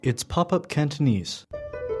It's Pop-Up Cantonese.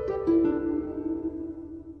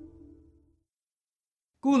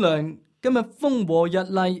 姑娘，今日風和日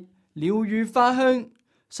麗，鳥語花香，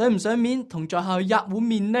想唔想面同在下去吔碗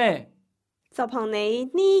麵呢？就憑你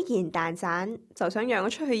呢件蛋散，就想讓我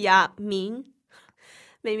出去吔面？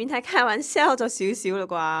未免太開玩笑咗少少啦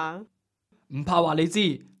啩？唔怕話你知，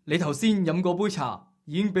你頭先飲嗰杯茶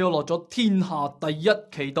已經俾我落咗天下第一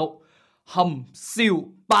奇毒含笑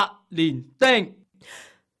百年釘。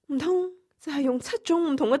唔通就係用7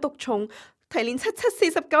種唔同嘅毒蟲提煉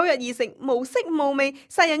7749日而成，無色無味，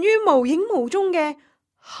殺人於無影無蹤嘅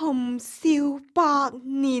含笑百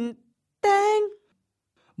年釘？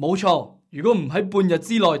冇錯，如果唔喺半日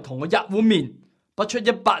之內同我吔碗麵，不出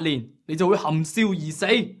100年，你就會含笑而死。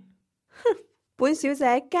本小姐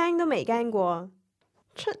驚都未驚過，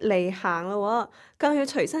出嚟行啦，更要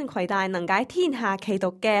隨身攜帶能解天下奇毒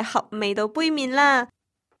嘅合味道杯麵啦。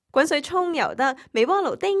滾水沖又得，微波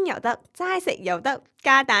爐叮又得，齋食又得，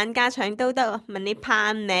加蛋加腸都得。問你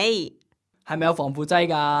怕未？係咪有防腐劑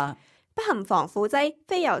㗎？不含防腐劑，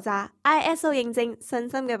非油炸，ISO 認證，信心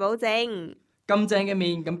嘅保證。咁正嘅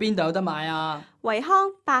麵，咁邊度有得買啊？惠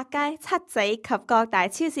康、百佳、七仔及各大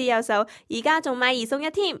超市有售，而家仲買2送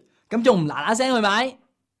1添。咁仲唔嗱嗱聲去買？